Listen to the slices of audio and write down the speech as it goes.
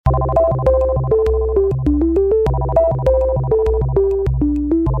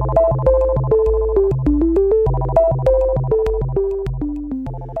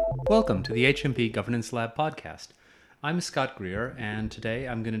Welcome to the HMP Governance Lab podcast. I'm Scott Greer, and today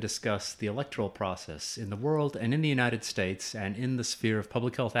I'm going to discuss the electoral process in the world and in the United States and in the sphere of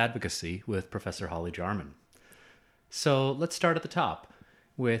public health advocacy with Professor Holly Jarman. So let's start at the top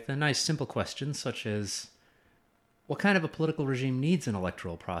with a nice simple question such as, what kind of a political regime needs an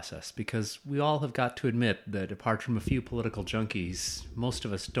electoral process? Because we all have got to admit that apart from a few political junkies, most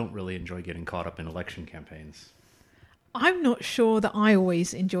of us don't really enjoy getting caught up in election campaigns. I'm not sure that I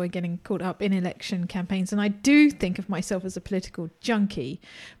always enjoy getting caught up in election campaigns, and I do think of myself as a political junkie.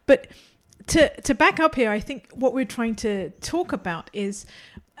 But to back up here, I think what we're trying to talk about is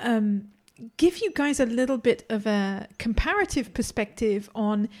give you guys a little bit of a comparative perspective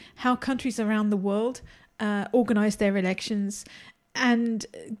on how countries around the world organize their elections, and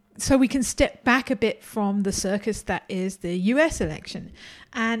so we can step back a bit from the circus that is the US election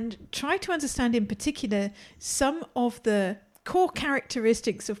and try to understand in particular some of the core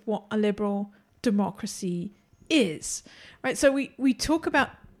characteristics of what a liberal democracy is, right? So we talk about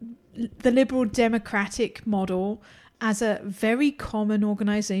the liberal democratic model as a very common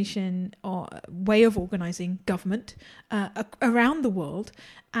organization or way of organizing government around the world.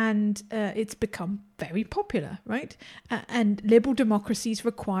 And it's become very popular, right? And liberal democracies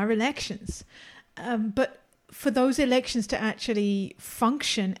require elections. But for those elections to actually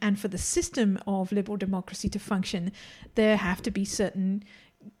function and for the system of liberal democracy to function, there have to be certain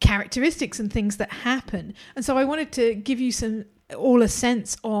characteristics and things that happen. And so I wanted to give you a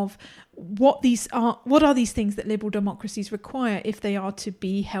sense of what are these things that liberal democracies require if they are to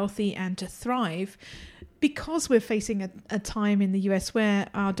be healthy and to thrive, because we're facing a time in the US where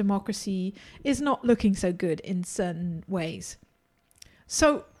our democracy is not looking so good in certain ways.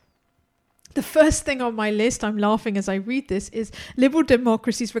 So the first thing on my list, I'm laughing as I read this, is liberal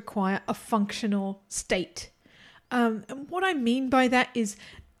democracies require a functional state. And what I mean by that is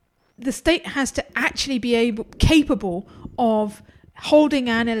the state has to actually be capable of holding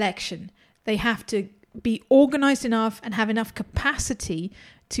an election. They have to be organized enough and have enough capacity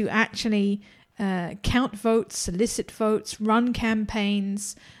to actually count votes, solicit votes, run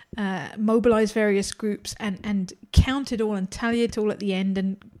campaigns, mobilize various groups, and count it all and tally it all at the end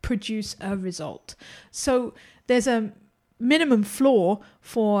and produce a result. So there's a minimum floor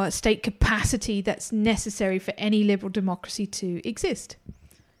for state capacity that's necessary for any liberal democracy to exist.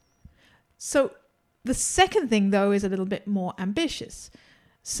 So the second thing, though, is a little bit more ambitious.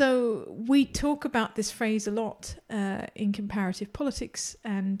 So we talk about this phrase a lot in comparative politics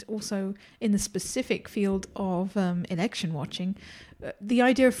and also in the specific field of election watching, the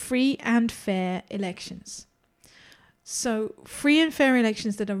idea of free and fair elections. So free and fair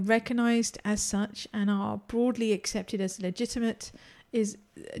elections that are recognized as such and are broadly accepted as legitimate is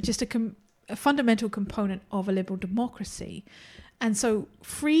just a fundamental component of a liberal democracy. And so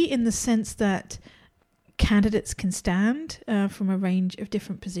free in the sense that candidates can stand from a range of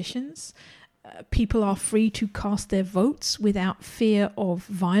different positions. People are free to cast their votes without fear of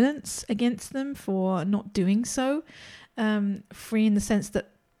violence against them for not doing so. Free in the sense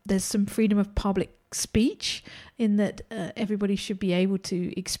that there's some freedom of public speech in that everybody should be able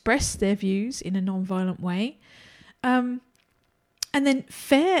to express their views in a non-violent way. And then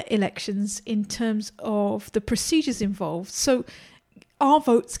fair elections in terms of the procedures involved. So are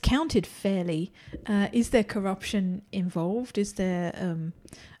votes counted fairly? Is there corruption involved?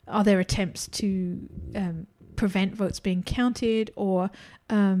 Are there attempts to prevent votes being counted or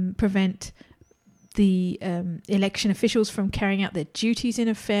prevent the election officials from carrying out their duties in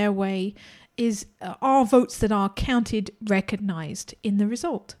a fair way? Are votes that are counted recognized in the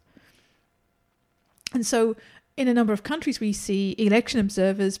result? And so in a number of countries, we see election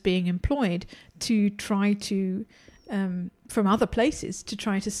observers being employed to try to from other places to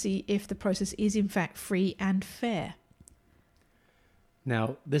try to see if the process is in fact free and fair.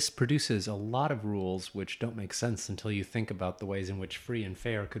 Now, this produces a lot of rules which don't make sense until you think about the ways in which free and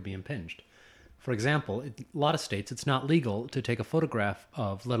fair could be impinged. For example, in a lot of states, it's not legal to take a photograph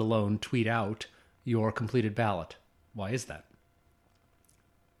of, let alone tweet out, your completed ballot. Why is that?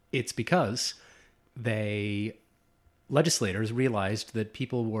 It's because legislators realized that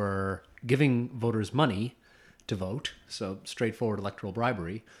people were giving voters money to vote, so straightforward electoral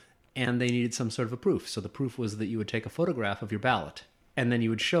bribery, and they needed some sort of a proof. So the proof was that you would take a photograph of your ballot, and then you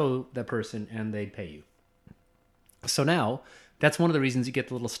would show that person, and they'd pay you. So now, that's one of the reasons you get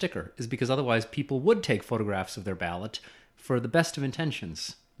the little sticker, is because otherwise people would take photographs of their ballot for the best of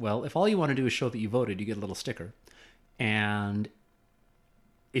intentions. Well, if all you want to do is show that you voted, you get a little sticker. And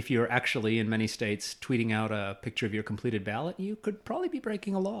if you're actually, in many states, tweeting out a picture of your completed ballot, you could probably be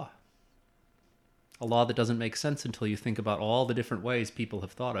breaking a law. a law that doesn't make sense until you think about all the different ways people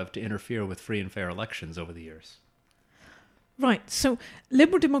have thought of to interfere with free and fair elections over the years. Right, so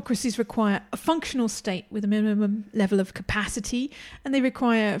liberal democracies require a functional state with a minimum level of capacity, and they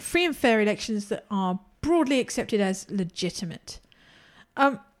require free and fair elections that are broadly accepted as legitimate.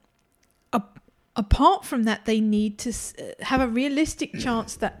 Apart from that, they need to have a realistic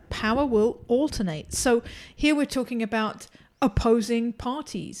chance that power will alternate. So here we're talking about opposing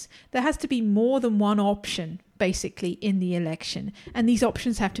parties. There has to be more than one option, basically, in the election, and these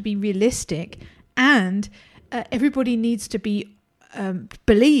options have to be realistic, and everybody needs to be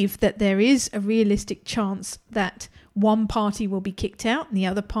believe that there is a realistic chance that one party will be kicked out and the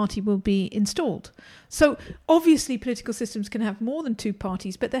other party will be installed. So obviously political systems can have more than two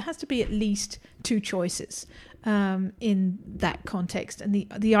parties, but there has to be at least two choices in that context. And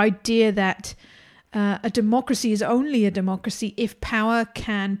the idea that a democracy is only a democracy if power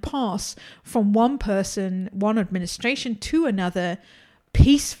can pass from one person, one administration to another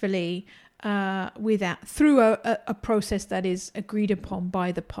peacefully, through a process that is agreed upon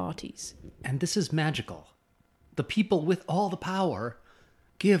by the parties. And this is magical. The people with all the power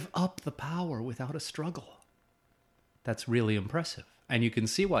give up the power without a struggle. That's really impressive. And you can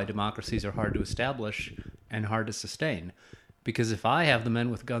see why democracies are hard to establish and hard to sustain. Because if I have the men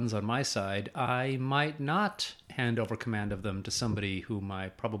with guns on my side, I might not hand over command of them to somebody whom I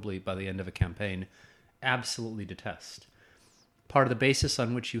probably, by the end of a campaign, absolutely detest. Part of the basis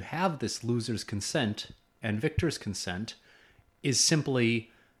on which you have this loser's consent and victor's consent is simply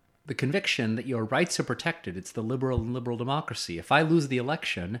the conviction that your rights are protected. It's the liberal and liberal democracy. If I lose the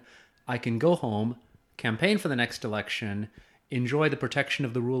election, I can go home, campaign for the next election, enjoy the protection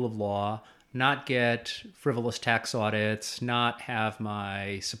of the rule of law, not get frivolous tax audits, not have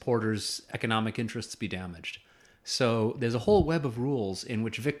my supporters' economic interests be damaged. So there's a whole web of rules in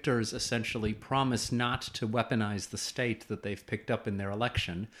which victors essentially promise not to weaponize the state that they've picked up in their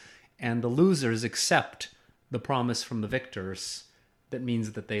election, and the losers accept the promise from the victors that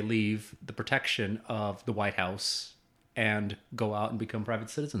means that they leave the protection of the White House and go out and become private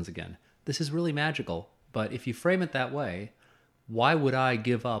citizens again. This is really magical, but if you frame it that way, why would I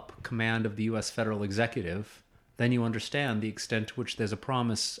give up command of the U.S. federal executive? Then you understand the extent to which there's a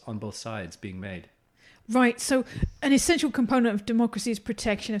promise on both sides being made. Right, so an essential component of democracy is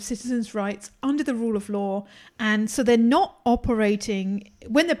protection of citizens' rights under the rule of law. And so they're not operating,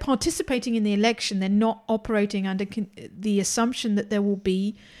 when they're participating in the election, they're not operating under the assumption that there will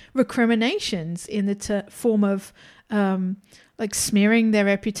be recriminations in the form of like smearing their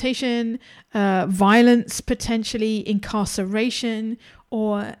reputation, violence, potentially incarceration,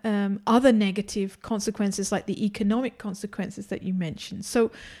 or other negative consequences like the economic consequences that you mentioned.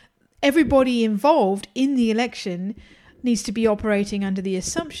 So everybody involved in the election needs to be operating under the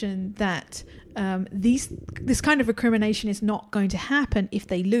assumption that this kind of recrimination is not going to happen if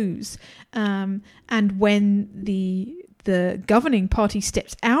they lose. And when the governing party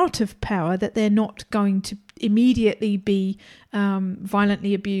steps out of power, that they're not going to immediately be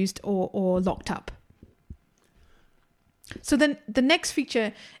violently abused or locked up. So then the next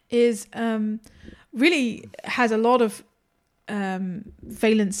feature is really has a lot of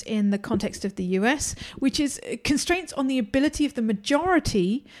valence in the context of the US, which is constraints on the ability of the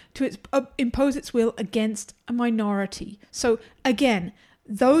majority to impose its will against a minority. So again,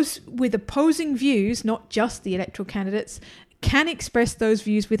 those with opposing views, not just the electoral candidates, can express those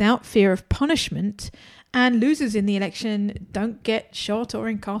views without fear of punishment, and losers in the election don't get shot or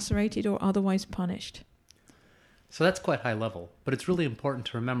incarcerated or otherwise punished. So that's quite high level, but it's really important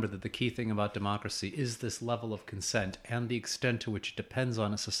to remember that the key thing about democracy is this level of consent and the extent to which it depends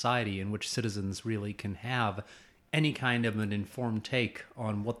on a society in which citizens really can have any kind of an informed take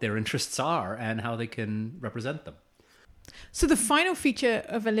on what their interests are and how they can represent them. So the final feature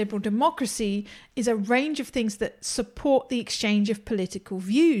of a liberal democracy is a range of things that support the exchange of political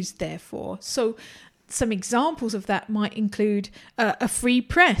views, therefore. So some examples of that might include a free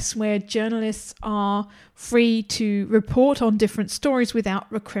press where journalists are free to report on different stories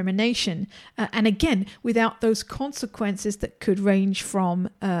without recrimination. And again, without those consequences that could range from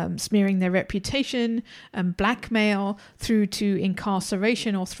smearing their reputation, blackmail, through to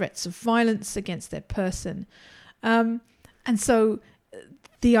incarceration or threats of violence against their person. And so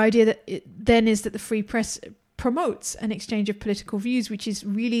the idea that is that the free press promotes an exchange of political views, which is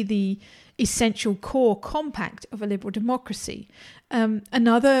really the essential core compact of a liberal democracy.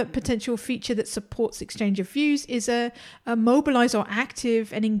 Another potential feature that supports exchange of views is a mobilized or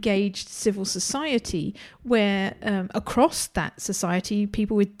active and engaged civil society where across that society,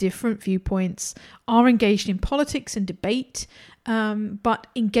 people with different viewpoints are engaged in politics and debate but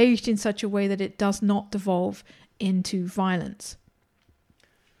engaged in such a way that it does not devolve into violence.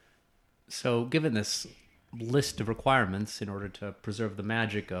 So, given this list of requirements in order to preserve the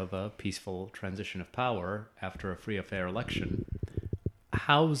magic of a peaceful transition of power after a free or fair election,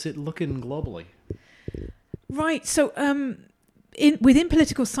 how's it looking globally? Right. So, within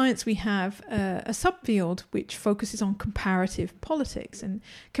political science, we have a subfield which focuses on comparative politics. And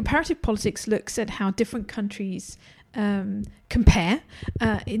comparative politics looks at how different countries compare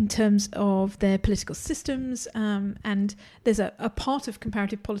in terms of their political systems. And there's a part of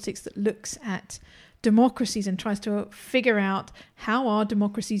comparative politics that looks at democracies and tries to figure out how are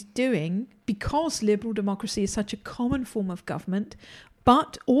democracies doing, because liberal democracy is such a common form of government,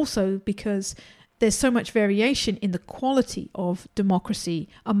 but also because there's so much variation in the quality of democracy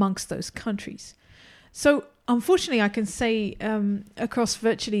amongst those countries. So unfortunately, I can say across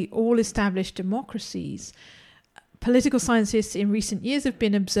virtually all established democracies, political scientists in recent years have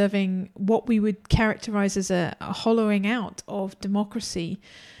been observing what we would characterize as a hollowing out of democracy,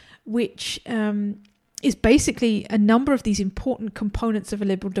 which is basically a number of these important components of a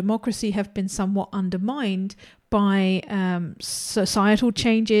liberal democracy have been somewhat undermined by societal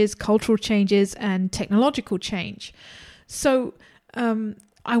changes, cultural changes, and technological change. So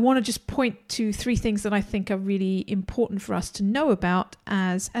I want to just point to three things that I think are really important for us to know about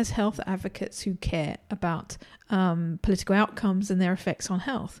as health advocates who care about political outcomes and their effects on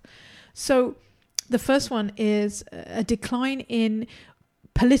health. So the first one is a decline in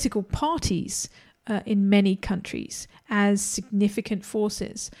political parties in many countries as significant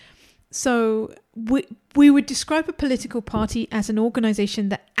forces. So we would describe a political party as an organization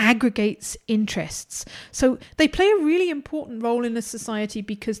that aggregates interests. So they play a really important role in a society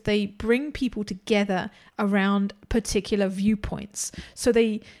because they bring people together around particular viewpoints. So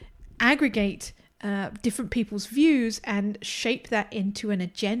they aggregate different people's views and shape that into an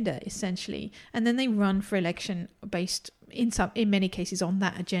agenda, essentially. And then they run for election based in many cases on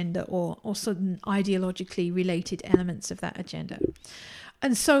that agenda or certain ideologically related elements of that agenda.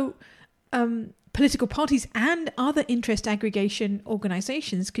 And so political parties and other interest aggregation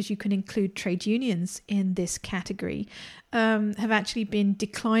organizations, because you can include trade unions in this category, have actually been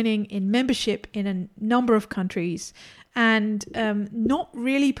declining in membership in a number of countries and not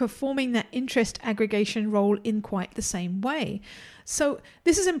really performing that interest aggregation role in quite the same way. So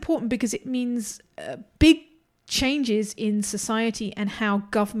this is important because it means big changes in society and how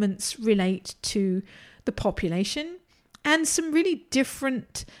governments relate to the population, and some really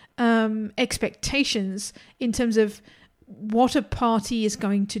different expectations in terms of what a party is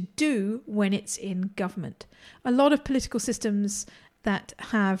going to do when it's in government. A lot of political systems that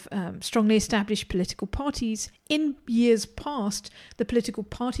have strongly established political parties, in years past, the political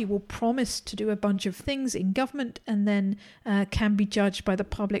party will promise to do a bunch of things in government and then can be judged by the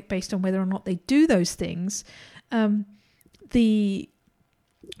public based on whether or not they do those things.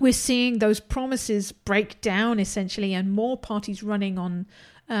 We're seeing those promises break down essentially, and more parties running on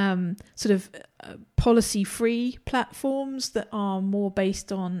policy-free platforms that are more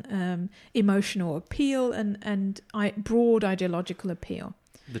based on emotional appeal and broad ideological appeal.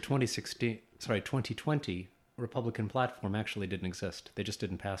 The 2020 Republican platform actually didn't exist. They just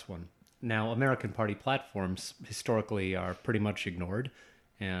didn't pass one. Now, American Party platforms historically are pretty much ignored,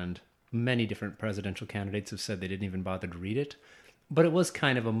 and many different presidential candidates have said they didn't even bother to read it. But it was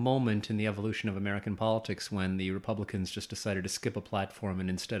kind of a moment in the evolution of American politics when the Republicans just decided to skip a platform and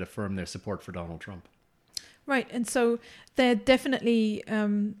instead affirm their support for Donald Trump. Right, and so they're definitely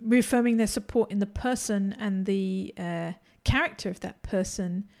reaffirming their support in the person and the character of that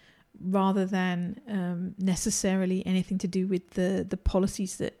person rather than necessarily anything to do with the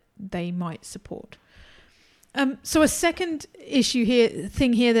policies that they might support. So a second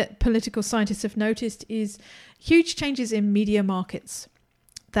thing here that political scientists have noticed is huge changes in media markets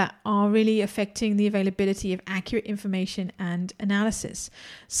that are really affecting the availability of accurate information and analysis.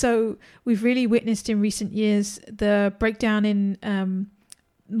 So we've really witnessed in recent years the breakdown in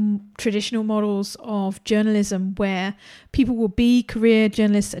traditional models of journalism where people will be career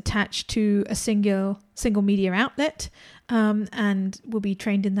journalists attached to a single media outlet and will be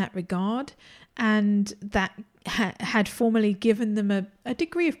trained in that regard. And that had formerly given them a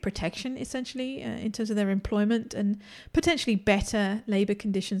degree of protection, essentially, in terms of their employment and potentially better labour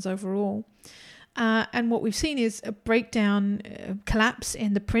conditions overall. And what we've seen is a breakdown, collapse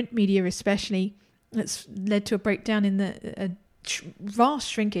in the print media especially. That's led to a breakdown in the vast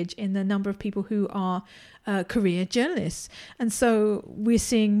shrinkage in the number of people who are career journalists. And so we're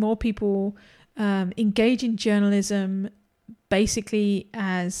seeing more people engage in journalism basically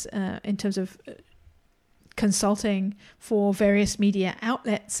as in terms of consulting for various media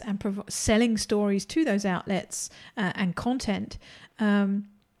outlets and selling stories to those outlets and content. And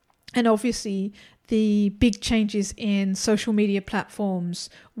obviously, the big changes in social media platforms,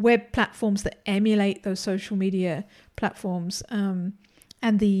 web platforms that emulate those social media platforms,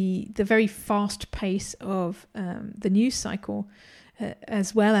 and the very fast pace of the news cycle,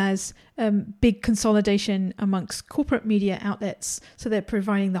 as well as big consolidation amongst corporate media outlets, so they're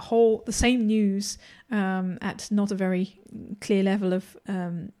providing the same news at not a very clear level of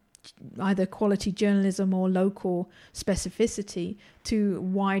either quality journalism or local specificity to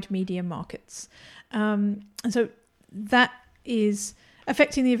wide media markets. And so that is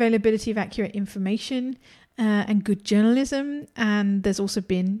affecting the availability of accurate information and good journalism. And there's also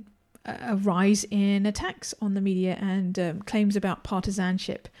been a rise in attacks on the media and claims about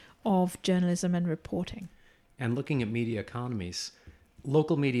partisanship of journalism and reporting. And looking at media economies,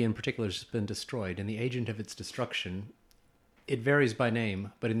 local media in particular has been destroyed, and the agent of its destruction, it varies by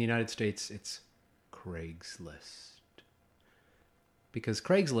name, but in the United States, it's Craigslist. Because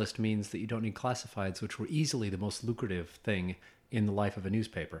Craigslist means that you don't need classifieds, which were easily the most lucrative thing in the life of a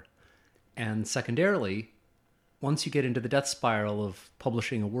newspaper. And secondarily, once you get into the death spiral of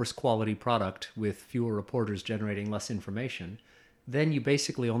publishing a worse quality product with fewer reporters generating less information, then you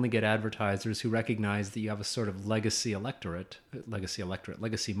basically only get advertisers who recognize that you have a sort of legacy market,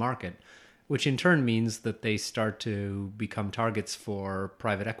 which in turn means that they start to become targets for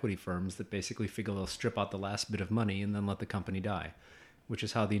private equity firms that basically figure they'll strip out the last bit of money and then let the company die, which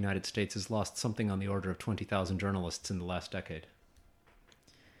is how the United States has lost something on the order of 20,000 journalists in the last decade.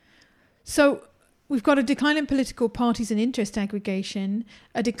 So we've got a decline in political parties and interest aggregation,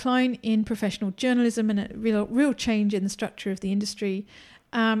 a decline in professional journalism, and a real change in the structure of the industry.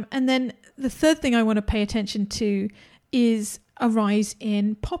 And then the third thing I want to pay attention to is a rise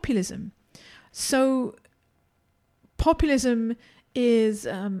in populism. So populism is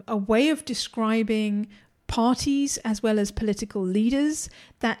a way of describing parties as well as political leaders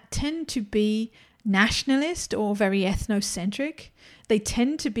that tend to be nationalist or very ethnocentric. They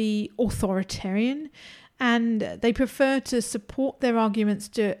tend to be authoritarian, and they prefer to support their arguments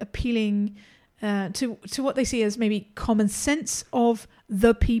to appealing to what they see as maybe common sense of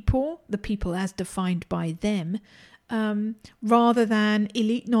the people as defined by them, rather than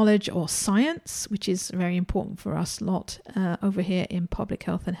elite knowledge or science, which is very important for us lot over here in public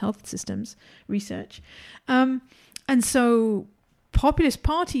health and health systems research. And so populist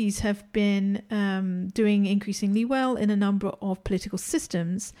parties have been doing increasingly well in a number of political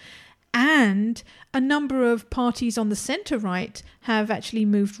systems, and a number of parties on the centre-right have actually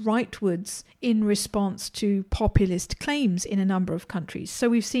moved rightwards in response to populist claims in a number of countries. So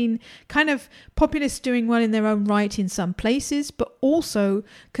we've seen kind of populists doing well in their own right in some places, but also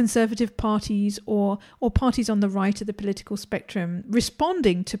conservative parties or parties on the right of the political spectrum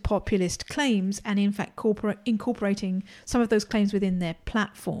responding to populist claims and in fact incorporating some of those claims within their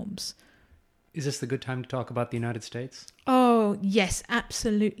platforms. Is this the good time to talk about the United States? Oh, yes,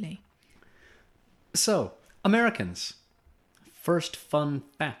 absolutely. So, Americans. First fun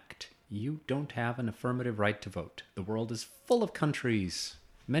fact. You don't have an affirmative right to vote. The world is full of countries,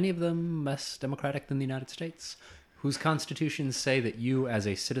 many of them less democratic than the United States, whose constitutions say that you as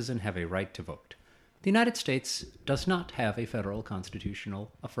a citizen have a right to vote. The United States does not have a federal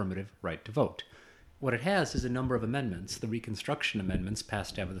constitutional affirmative right to vote. What it has is a number of amendments, the Reconstruction Amendments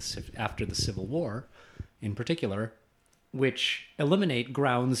passed after the Civil War, in particular, which eliminate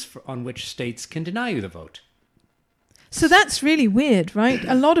grounds on which states can deny you the vote. So that's really weird, right?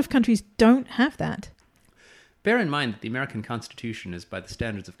 A lot of countries don't have that. Bear in mind that the American Constitution is, by the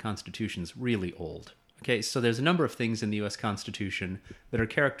standards of constitutions, really old. Okay, so there's a number of things in the U.S. Constitution that are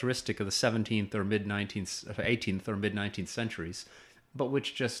characteristic of the 17th or mid-19th, 18th or mid-19th centuries, but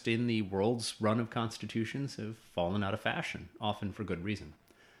which just in the world's run of constitutions have fallen out of fashion, often for good reason.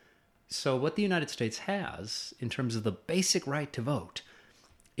 So what the United States has, in terms of the basic right to vote,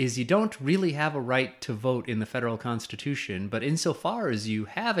 is you don't really have a right to vote in the federal constitution, but insofar as you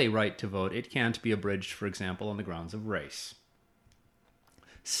have a right to vote, it can't be abridged, for example, on the grounds of race.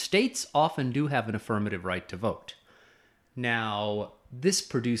 States often do have an affirmative right to vote. Now, this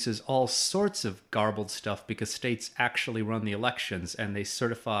produces all sorts of garbled stuff because states actually run the elections and they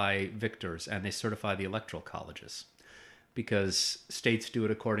certify victors and they certify the electoral colleges, because states do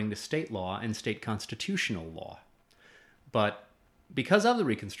it according to state law and state constitutional law. But because of the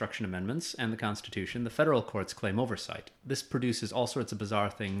Reconstruction Amendments and the Constitution, the federal courts claim oversight. This produces all sorts of bizarre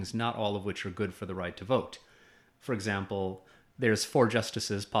things, not all of which are good for the right to vote. For example, there's 4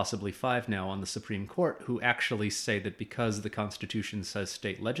 justices, possibly 5 now, on the Supreme Court who actually say that because the Constitution says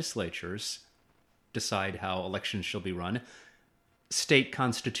state legislatures decide how elections shall be run. State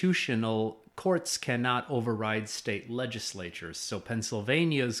constitutional courts cannot override state legislatures. So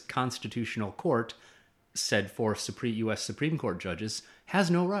Pennsylvania's constitutional court, said for U.S. Supreme Court judges,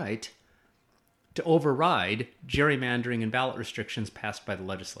 has no right to override gerrymandering and ballot restrictions passed by the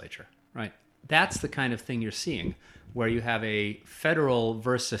legislature, right? That's the kind of thing you're seeing, where you have a federal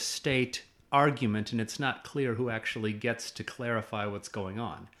versus state argument, and it's not clear who actually gets to clarify what's going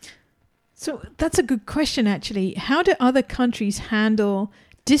on. So that's a good question, actually. How do other countries handle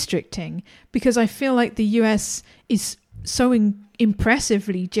districting? Because I feel like the US is so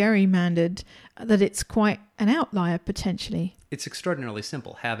impressively gerrymandered that it's quite an outlier, potentially. It's extraordinarily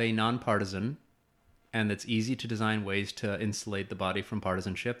simple. Have a nonpartisan, and it's easy to design ways to insulate the body from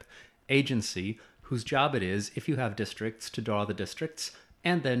partisanship, agency whose job it is, if you have districts, to draw the districts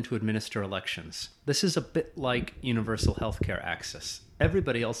and then to administer elections. This is a bit like universal healthcare access.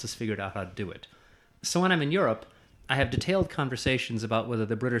 Everybody else has figured out how to do it. So when I'm in Europe, I have detailed conversations about whether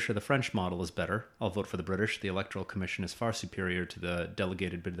the British or the French model is better. I'll vote for the British. The Electoral Commission is far superior to the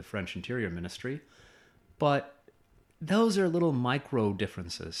delegated bit of the French Interior Ministry. But those are little micro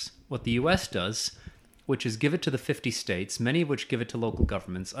differences. What the US does, which is give it to the 50 states, many of which give it to local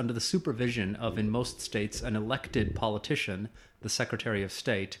governments, under the supervision of, in most states, an elected politician, the Secretary of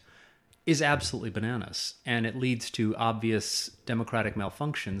State, is absolutely bananas. And it leads to obvious democratic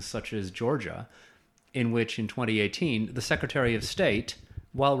malfunctions, such as Georgia, in which in 2018, the Secretary of State,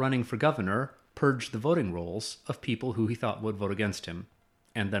 while running for governor, purged the voting rolls of people who he thought would vote against him,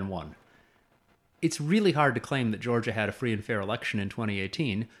 and then won. It's really hard to claim that Georgia had a free and fair election in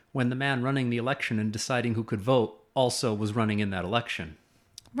 2018 when the man running the election and deciding who could vote also was running in that election.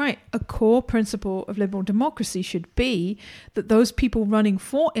 Right. A core principle of liberal democracy should be that those people running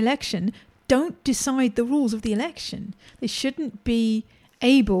for election don't decide the rules of the election. They shouldn't be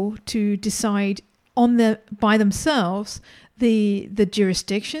able to decide by themselves the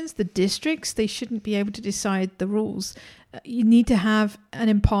jurisdictions, the districts. They shouldn't be able to decide the rules. You need to have an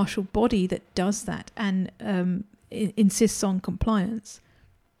impartial body that does that and insists on compliance.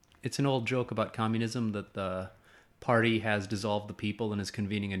 It's an old joke about communism that the party has dissolved the people and is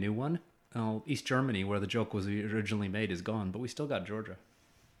convening a new one. Well, East Germany, where the joke was originally made, is gone, but we still got Georgia.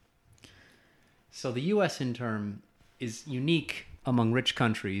 So the U.S. in turn is unique among rich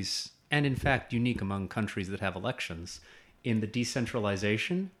countries, and in fact unique among countries that have elections, in the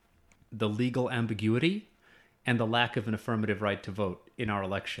decentralization, the legal ambiguity, and the lack of an affirmative right to vote in our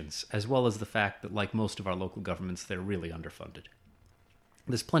elections, as well as the fact that, like most of our local governments, they're really underfunded.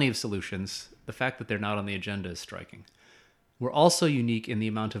 There's plenty of solutions. The fact that they're not on the agenda is striking. We're also unique in the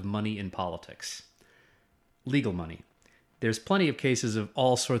amount of money in politics. Legal money. There's plenty of cases of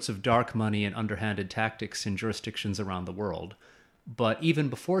all sorts of dark money and underhanded tactics in jurisdictions around the world. But even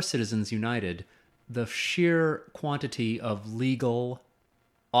before Citizens United, the sheer quantity of legal,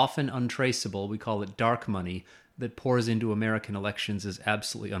 often untraceable, we call it dark money, that pours into American elections is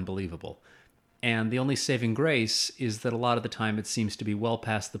absolutely unbelievable. And the only saving grace is that a lot of the time it seems to be well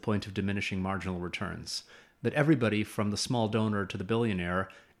past the point of diminishing marginal returns. That everybody, from the small donor to the billionaire,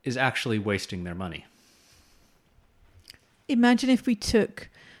 is actually wasting their money. Imagine if we took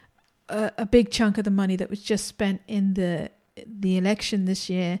a big chunk of the money that was just spent in the election this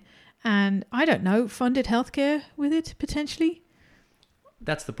year and, I don't know, funded healthcare with it, potentially?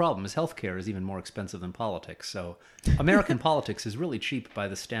 That's the problem, is healthcare is even more expensive than politics. So American politics is really cheap by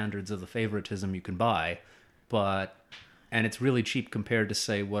the standards of the favoritism you can buy, and it's really cheap compared to,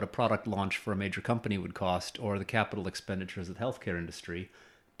 say, what a product launch for a major company would cost or the capital expenditures of the healthcare industry.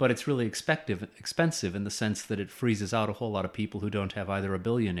 But it's really expensive in the sense that it freezes out a whole lot of people who don't have either a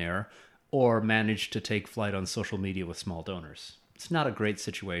billionaire or manage to take flight on social media with small donors. It's not a great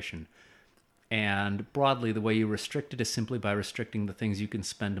situation. And broadly, the way you restrict it is simply by restricting the things you can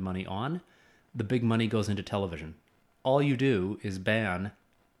spend money on. The big money goes into television. All you do is ban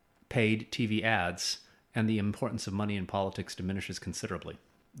paid TV ads, and the importance of money in politics diminishes considerably.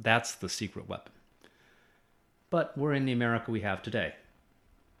 That's the secret weapon. But we're in the America we have today.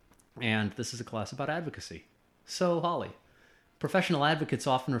 And this is a class about advocacy. So, Holly, professional advocates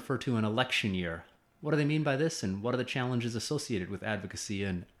often refer to an election year. What do they mean by this, and what are the challenges associated with advocacy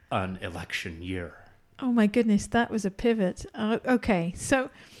in an election year? Oh my goodness, that was a pivot. Okay, so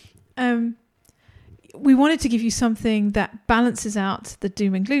we wanted to give you something that balances out the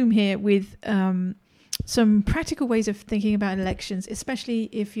doom and gloom here with some practical ways of thinking about elections, especially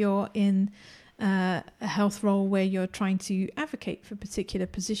if you're in a health role where you're trying to advocate for particular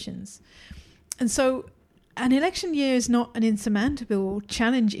positions. And so an election year is not an insurmountable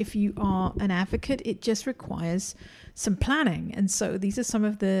challenge if you are an advocate. It just requires some planning. And so these are some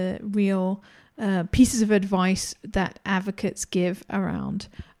of the real pieces of advice that advocates give around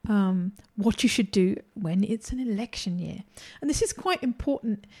what you should do when it's an election year. And this is quite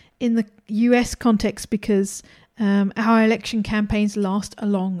important in the US context because our election campaigns last a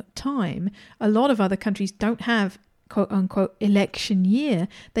long time. A lot of other countries don't have quote unquote election year.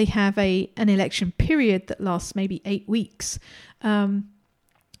 They have an election period that lasts maybe 8 weeks. And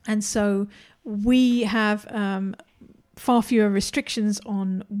so we have far fewer restrictions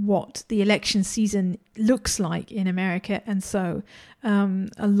on what the election season looks like in America. And so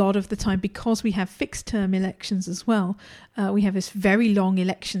a lot of the time, because we have fixed term elections as well, we have this very long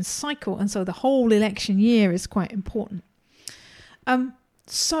election cycle. And so the whole election year is quite important.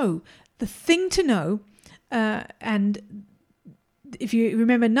 So the thing to know, and if you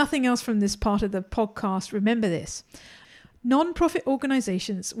remember nothing else from this part of the podcast, remember this. Non-profit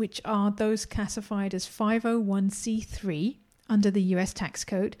organizations, which are those classified as 501c3 under the US tax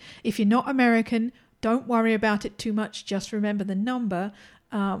code. If you're not American, don't worry about it too much. Just remember the number.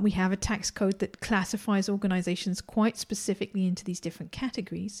 We have a tax code that classifies organizations quite specifically into these different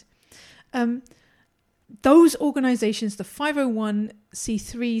categories. Those organizations, the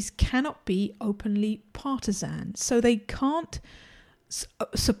 501c3s, cannot be openly partisan. So they can't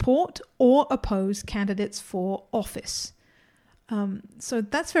support or oppose candidates for office. So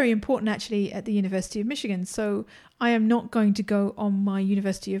that's very important actually at the University of Michigan. So I am not going to go on my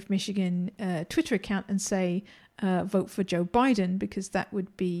University of Michigan Twitter account and say, vote for Joe Biden, because that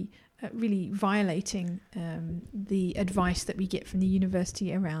would be really violating the advice that we get from the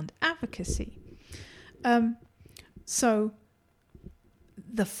university around advocacy. So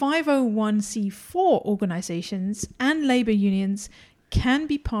the 501c4 organizations and labor unions can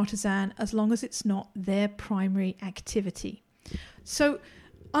be partisan as long as it's not their primary activity. So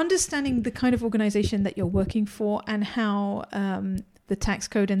understanding the kind of organization that you're working for and how the tax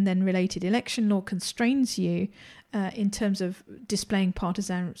code and then related election law constrains you in terms of displaying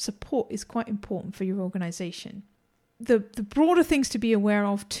partisan support is quite important for your organization. The broader things to be aware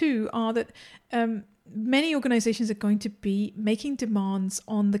of too are that many organizations are going to be making demands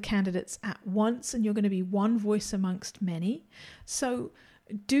on the candidates at once, and you're going to be one voice amongst many. So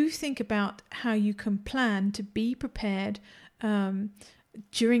do think about how you can plan to be prepared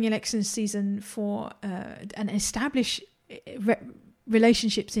during election season for and establish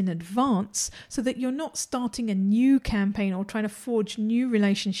relationships in advance, so that you're not starting a new campaign or trying to forge new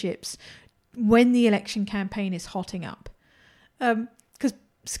relationships when the election campaign is hotting up. Because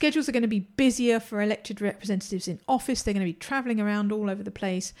schedules are going to be busier for elected representatives in office. They're going to be traveling around all over the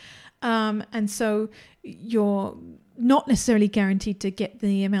place. And so you're not necessarily guaranteed to get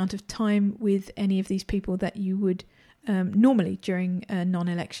the amount of time with any of these people that you would normally during a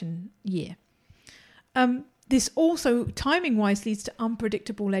non-election year. This also, timing-wise, leads to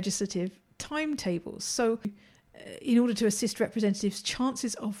unpredictable legislative timetables. So in order to assist representatives'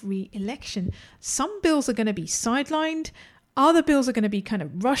 chances of re-election, some bills are going to be sidelined, other bills are going to be kind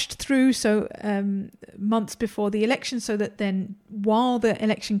of rushed through, so months before the election, so that then while the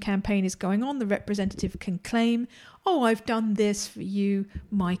election campaign is going on, the representative can claim, oh, I've done this for you,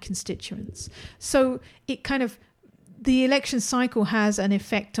 my constituents. So it kind of, the election cycle has an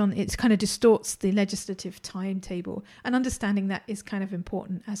effect on, it kind of distorts the legislative timetable, and understanding that is kind of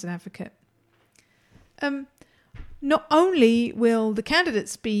important as an advocate. Not only will the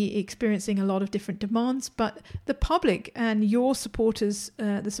candidates be experiencing a lot of different demands, but the public and your supporters,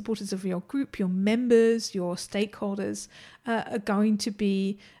 the supporters of your group, your members, your stakeholders, are going to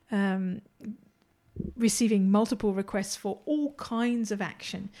be receiving multiple requests for all kinds of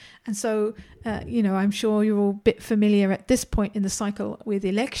action. And so, I'm sure you're all a bit familiar at this point in the cycle with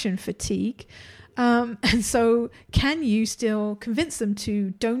election fatigue. And so can you still convince them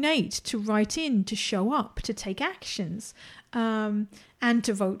to donate, to write in, to show up, to take actions, and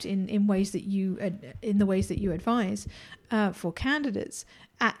to vote in ways that in the ways that you advise for candidates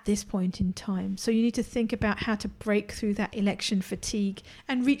at this point in time? So you need to think about how to break through that election fatigue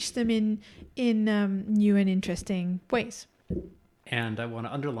and reach them in new and interesting ways. And I want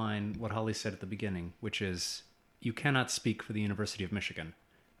to underline what Holly said at the beginning, which is you cannot speak for the University of Michigan.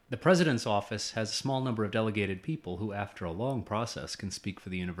 The president's office has a small number of delegated people who, after a long process, can speak for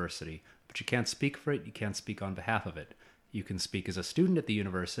the university. But you can't speak for it. You can't speak on behalf of it. You can speak as a student at the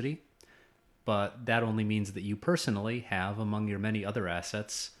university, but that only means that you personally have, among your many other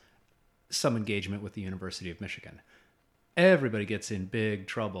assets, some engagement with the University of Michigan. Everybody gets in big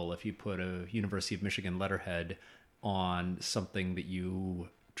trouble if you put a University of Michigan letterhead on something that you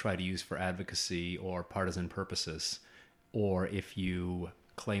try to use for advocacy or partisan purposes, or if you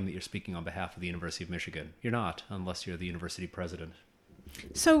claim that you're speaking on behalf of the University of Michigan. You're not, unless you're the university president.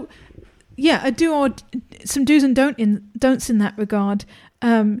 So a do or some do's and don'ts in that regard.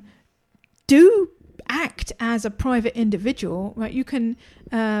 Do act as a private individual, right? You can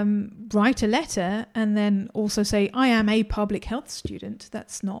write a letter and then also say, I am a public health student.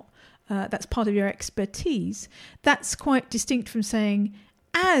 That's not, that's part of your expertise. That's quite distinct from saying,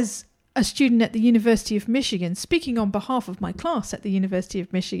 as a student at the University of Michigan, speaking on behalf of my class at the University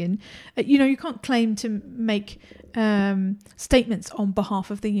of Michigan, you can't claim to make statements on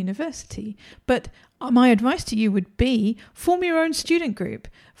behalf of the university. But my advice to you would be form your own student group.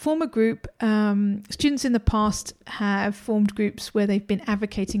 Form a group. Students in the past have formed groups where they've been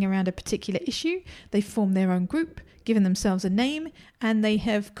advocating around a particular issue. They've formed their own group, given themselves a name, and they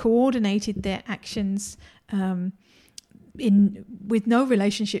have coordinated their actions with no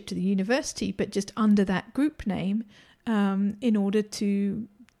relationship to the university, but just under that group name, in order to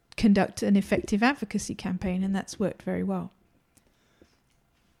conduct an effective advocacy campaign, and that's worked very well.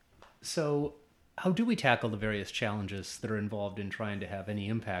 So how do we tackle the various challenges that are involved in trying to have any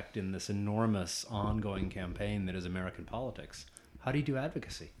impact in this enormous ongoing campaign that is American politics? How do you do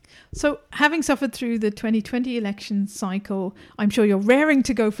advocacy? So having suffered through the 2020 election cycle, I'm sure you're raring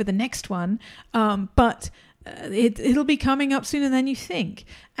to go for the next one, but it'll be coming up sooner than you think.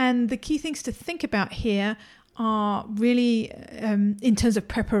 And the key things to think about here are really, in terms of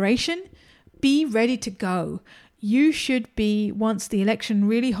preparation, be ready to go. You should be, once the election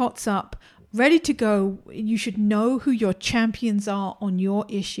really hots up, ready to go. You should know who your champions are on your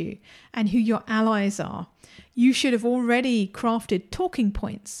issue and who your allies are. You should have already crafted talking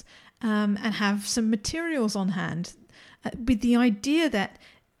points and have some materials on hand with the idea that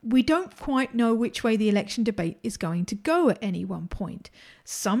we don't quite know which way the election debate is going to go at any one point.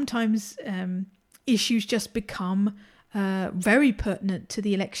 Sometimes issues just become very pertinent to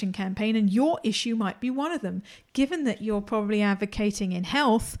the election campaign, and your issue might be one of them. Given that you're probably advocating in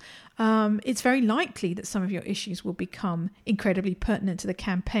health, it's very likely that some of your issues will become incredibly pertinent to the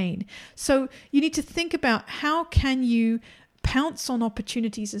campaign. So you need to think about how can you pounce on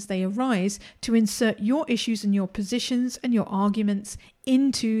opportunities as they arise to insert your issues and your positions and your arguments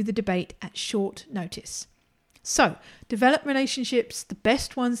into the debate at short notice. So, develop relationships, the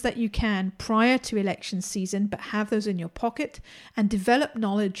best ones that you can prior to election season, but have those in your pocket, and develop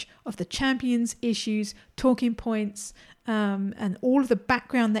knowledge of the champions, issues, talking points, and all of the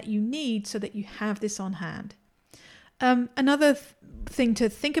background that you need so that you have this on hand. Another thing to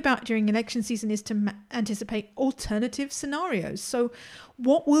think about during election season is to anticipate alternative scenarios. So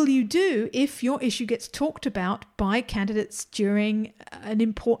what will you do if your issue gets talked about by candidates during an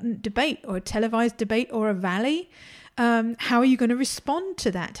important debate or a televised debate or a rally? How are you going to respond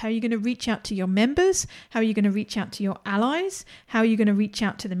to that? How are you going to reach out to your members? How are you going to reach out to your allies? How are you going to reach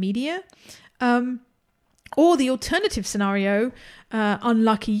out to the media? Or the alternative scenario,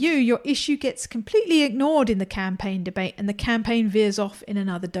 unlucky you, your issue gets completely ignored in the campaign debate and the campaign veers off in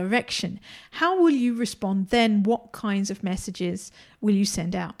another direction. How will you respond then? What kinds of messages will you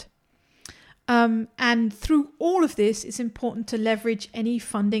send out? And through all of this, it's important to leverage any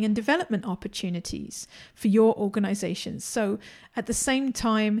funding and development opportunities for your organizations. So at the same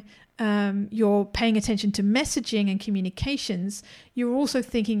time, you're paying attention to messaging and communications, you're also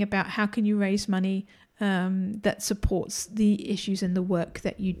thinking about how can you raise money that supports the issues and the work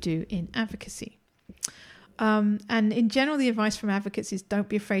that you do in advocacy. And in general, the advice from advocates is don't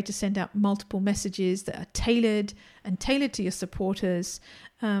be afraid to send out multiple messages that are tailored to your supporters.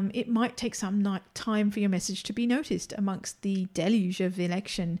 It might take some time for your message to be noticed amongst the deluge of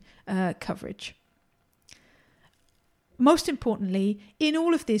election coverage. Most importantly, in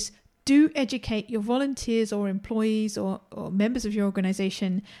all of this, do educate your volunteers or employees or members of your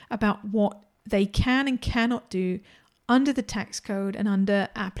organization about what they can and cannot do under the tax code and under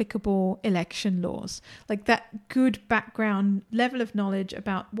applicable election laws. Like that good background level of knowledge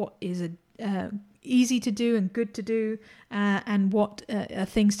about what is easy to do and good to do and what are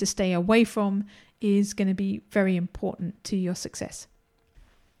things to stay away from is going to be very important to your success.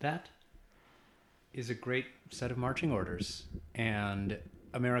 That is a great set of marching orders. And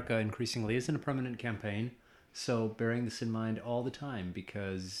America increasingly is in a permanent campaign. So bearing this in mind all the time,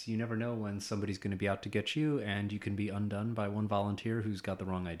 because you never know when somebody's going to be out to get you and you can be undone by one volunteer who's got the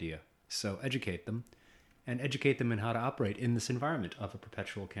wrong idea. So educate them and educate them in how to operate in this environment of a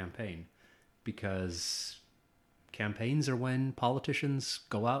perpetual campaign, because campaigns are when politicians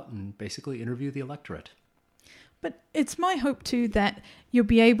go out and basically interview the electorate. But it's my hope too that you'll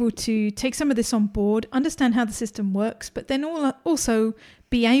be able to take some of this on board, understand how the system works, but then also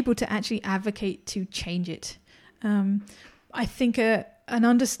be able to actually advocate to change it. I think an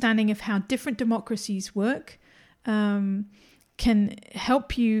understanding of how different democracies work can can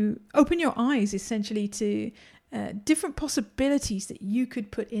help you open your eyes essentially to different possibilities that you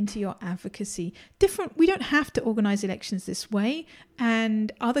could put into your advocacy. We don't have to organise elections this way,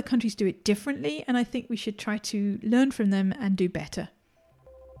 and other countries do it differently, and I think we should try to learn from them and do better.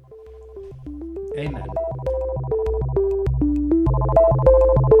 Amen.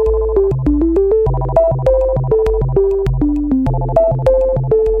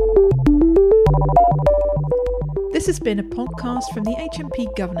 This has been a podcast from the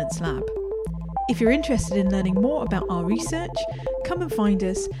HMP Governance Lab. If you're interested in learning more about our research, come and find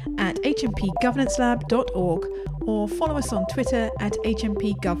us at hmpgovernancelab.org or follow us on Twitter at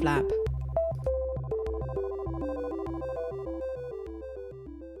hmpgovlab.